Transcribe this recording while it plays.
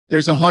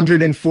There's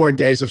 104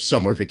 days of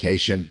summer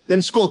vacation.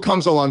 Then school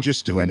comes along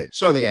just doing it.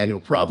 So the annual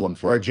problem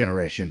for our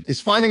generation is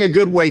finding a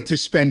good way to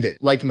spend it.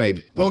 Like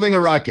maybe building a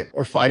rocket,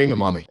 or fighting a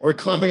mummy, or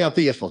climbing up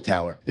the Eiffel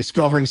Tower,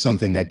 discovering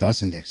something that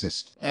doesn't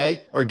exist,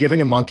 or giving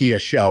a monkey a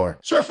shower,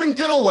 surfing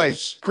tidal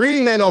waves,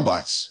 creating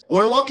nanobots,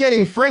 or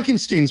locating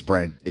Frankenstein's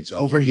brain. It's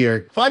over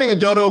here, fighting a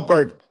dodo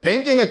bird,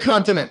 painting a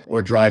continent,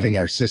 or driving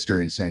our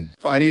sister insane.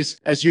 Finnies,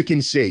 as you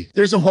can see,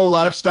 there's a whole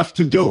lot of stuff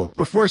to do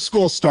before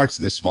school starts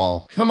this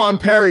fall. Come on,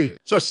 Perry.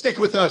 So stick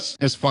with us,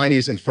 as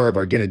Phineas and Ferb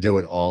are gonna do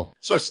it all.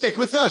 So stick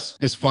with us,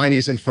 as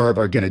Phineas and Ferb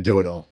are gonna do it all.